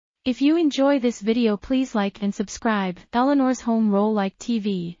If you enjoy this video, please like and subscribe. Elinor's home role. Like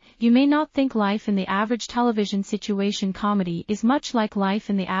TV, you may not think life in the average television situation comedy is much like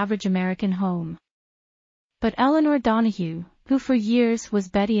life in the average American home. But Elinor Donahue, who for years was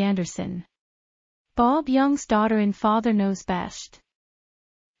Betty Anderson, Bob Young's daughter in Father Knows Best,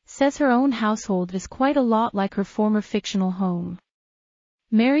 says her own household is quite a lot like her former fictional home.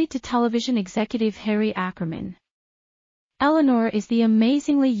 Married to television executive Harry Ackerman, Elinor is the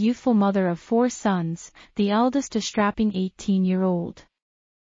amazingly youthful mother of 4 sons, the eldest a strapping 18-year-old.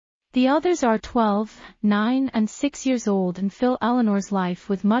 The others are 12, 9 and 6 years old and fill Elinor's life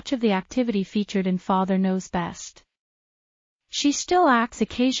with much of the activity featured in Father Knows Best. She still acts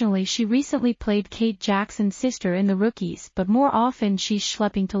occasionally. She recently played Kate Jackson's sister in The Rookies, but more often she's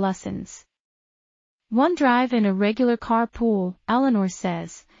schlepping to lessons. One drive in a regular carpool, Elinor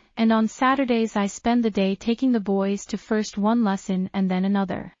says, and on Saturdays I spend the day taking the boys to first one lesson and then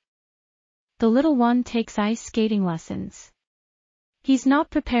another. The little one takes ice skating lessons. He's not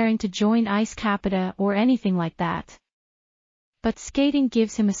preparing to join Ice Capita or anything like that, but skating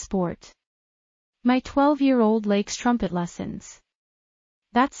gives him a sport. My 12-year-old likes trumpet lessons.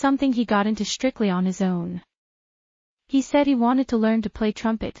 That's something he got into strictly on his own. He said he wanted to learn to play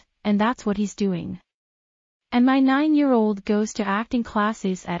trumpet, and that's what he's doing. And my 9-year-old goes to acting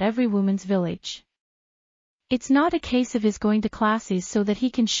classes at Every Woman's Village. It's not a case of his going to classes so that he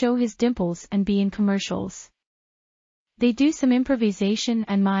can show his dimples and be in commercials. They do some improvisation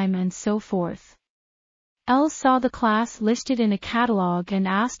and mime and so forth. Elle saw the class listed in a catalog and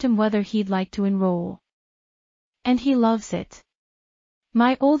asked him whether he'd like to enroll. And he loves it.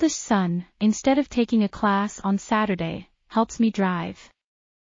 My oldest son, instead of taking a class on Saturday, helps me drive.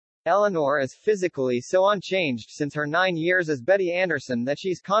 Elinor is physically so unchanged since her 9 years as Betty Anderson that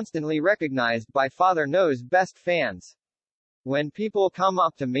she's constantly recognized by Father Knows Best fans. When people come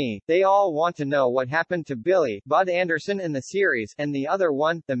up to me, they all want to know what happened to Billy, Bud Anderson in the series, and the other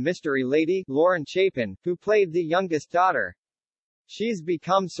one, the mystery lady, Lauren Chapin, who played the youngest daughter. She's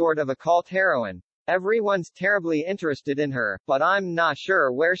become sort of a cult heroine. Everyone's terribly interested in her, but I'm not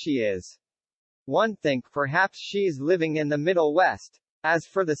sure where she is. One think perhaps she's living in the Middle West. As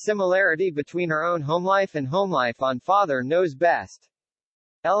for the similarity between her own home life and home life on Father Knows Best,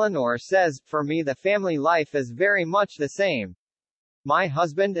 Elinor says, for me the family life is very much the same. My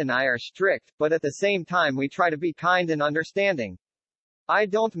husband and I are strict, but at the same time we try to be kind and understanding. I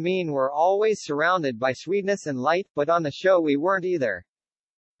don't mean we're always surrounded by sweetness and light, but on the show we weren't either.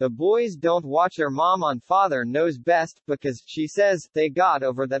 The boys don't watch their mom on Father Knows Best, because, she says, they got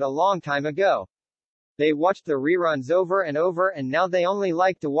over that a long time ago. They watched the reruns over and over and now they only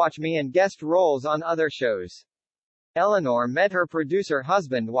like to watch me in guest roles on other shows. Elinor met her producer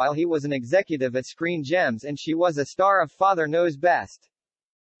husband while he was an executive at Screen Gems and she was a star of Father Knows Best,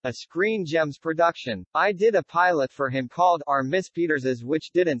 a Screen Gems production. I did a pilot for him called Our Miss Peters's,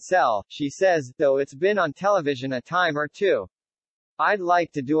 which didn't sell, she says, though it's been on television a time or two. I'd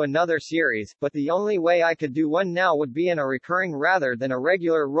like to do another series, but the only way I could do one now would be in a recurring rather than a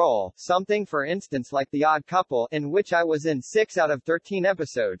regular role, something for instance like The Odd Couple, in which I was in 6 out of 13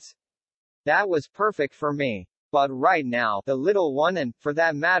 episodes. That was perfect for me. But right now, the little one and, for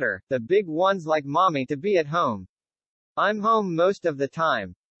that matter, the big ones like mommy to be at home. I'm home most of the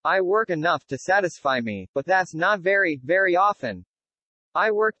time. I work enough to satisfy me, but that's not very often.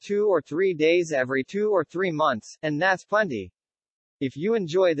 I work 2 or 3 days every 2 or 3 months, and that's plenty. If you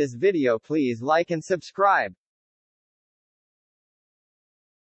enjoy this video, please like and subscribe.